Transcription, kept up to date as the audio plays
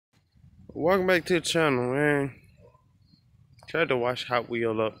Welcome back to the channel, man. Tried to watch Hot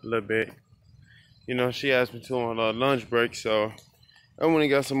Wheel up a little bit. You know, she asked me to on a lunch break, so I went and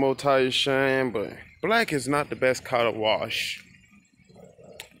got some more tires shine, but black is not the best car to wash.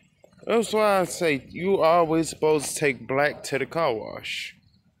 That's why I say you always supposed to take black to the car wash.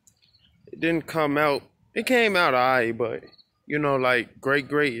 It didn't come out, it came out alright, but you know, like great,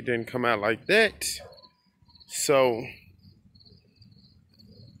 it didn't come out like that. So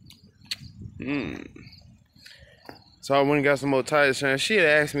So I went and got some more tire shine. She had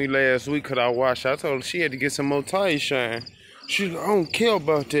asked me last week could I wash. I told her she had to get some more tire shine. She's like, I don't care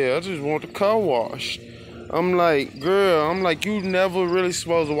about that. I just want the car washed. I'm like, girl, you never really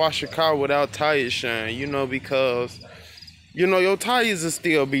supposed to wash your car without tire shine, you know, because, you know, your tires will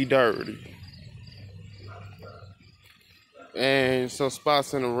still be dirty. And some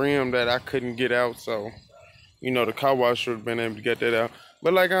spots in the rim that I couldn't get out, so, you know, the car wash would have been able to get that out.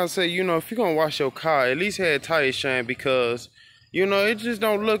 But like I said, you know, if you're going to wash your car, at least have tire shine because, you know, it just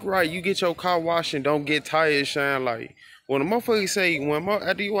don't look right. You get your car washed and don't get tire shine. Like, when a motherfucker say,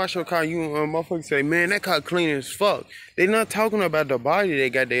 after you wash your car, you motherfucker say, man, that car clean as fuck. They not talking about the body that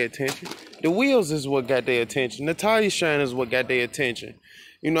got their attention. The wheels is what got their attention. The tire shine is what got their attention.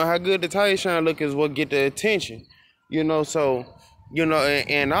 You know, how good the tire shine look is what get their attention. You know, so, you know,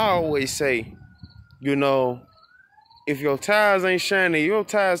 and I always say, you know, if your tires ain't shiny, your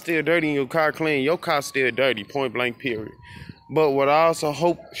tires still dirty and your car clean, your car still dirty, point blank, period. But what I also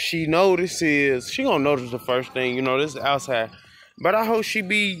hope she notices is, she gonna notice the first thing, you know, this is outside. But I hope she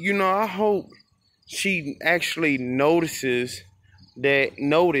be, you know, I hope she actually notices that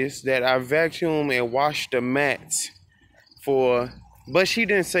I vacuum and wash the mats but she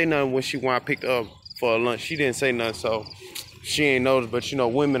didn't say nothing when she went picked up for lunch. She didn't say nothing, so she ain't noticed. But, you know,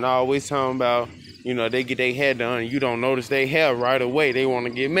 women always talking about, you know, they get their hair done and you don't notice their hair right away. They want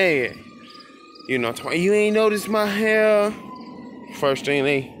to get mad. You know, you ain't noticed my hair. First thing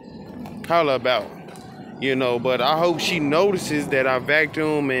they holler about. You know, but I hope she notices that I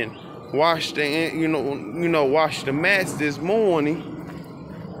vacuum and wash wash the mats this morning.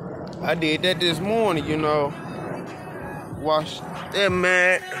 I did that this morning, you know. Wash that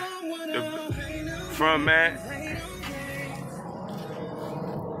mat, the front mat.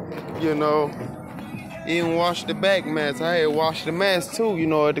 You know. Even wash the back mats. I had washed the mats too, you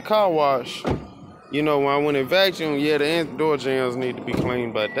know, at the car wash. You know, when I went and vacuum, yeah, the door jams need to be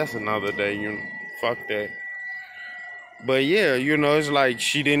cleaned, but that's another day, you know. Fuck that. But yeah, you know, it's like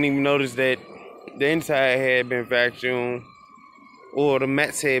she didn't even notice that the inside had been vacuumed or the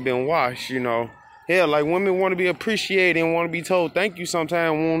mats had been washed, you know. Hell, like women want to be appreciated and want to be told thank you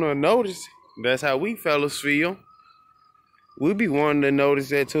sometimes, want to notice. That's how we fellas feel. We be wanting to notice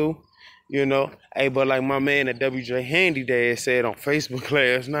that too. You know, hey, but like my man at WJ Handy Dad said on Facebook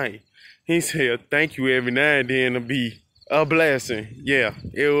last night, he said, thank you every now and then to be a blessing. Yeah,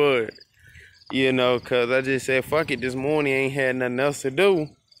 it would. You know, because I just said, fuck it, this morning ain't had nothing else to do.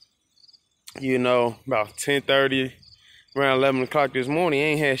 You know, about 10:30, around 11 o'clock this morning,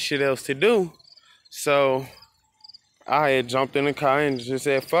 ain't had shit else to do. So I had jumped in the car and just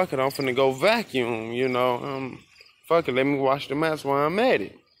said, fuck it, I'm finna go vacuum, you know. Fuck it, let me wash the mats while I'm at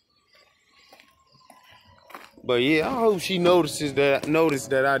it. But yeah, I hope she noticed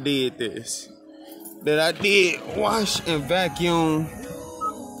that I did this. That I did wash and vacuum.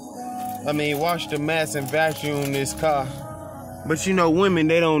 I mean, wash the mats and vacuum this car. But you know, women,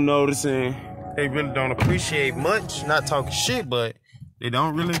 they don't notice and they really don't appreciate much. Not talking shit, but they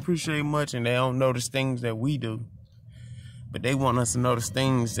don't really appreciate much and they don't notice things that we do. But they want us to notice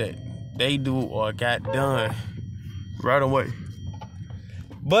things that they do or got done right away.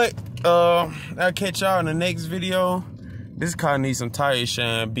 But I'll catch y'all in the next video. This car needs some tire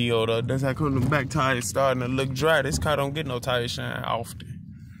shine build up. That's how come the back tires starting to look dry. This car don't get no tire shine often.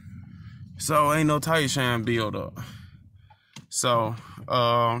 So ain't no tire shine build up. So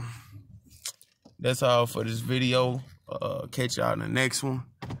that's all for this video. Catch y'all in the next one.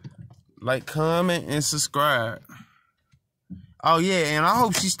 Like, comment, and subscribe. Oh yeah, and I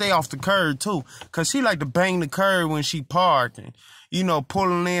hope she stay off the curb too, cause she like to bang the curb when she parking. You know,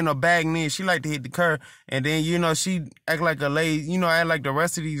 pulling in or bagging in, she like to hit the curb, and then you know she act like a lazy, you know, act like the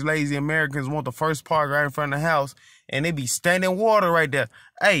rest of these lazy Americans want the first park right in front of the house, and they be standing water right there.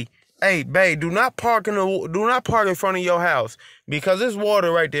 Hey, babe, do not park in front of your house because there's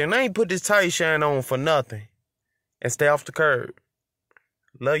water right there, and I ain't put this tire shine on for nothing. And stay off the curb.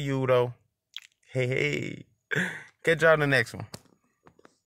 Love you though. Hey. Catch y'all in the next one.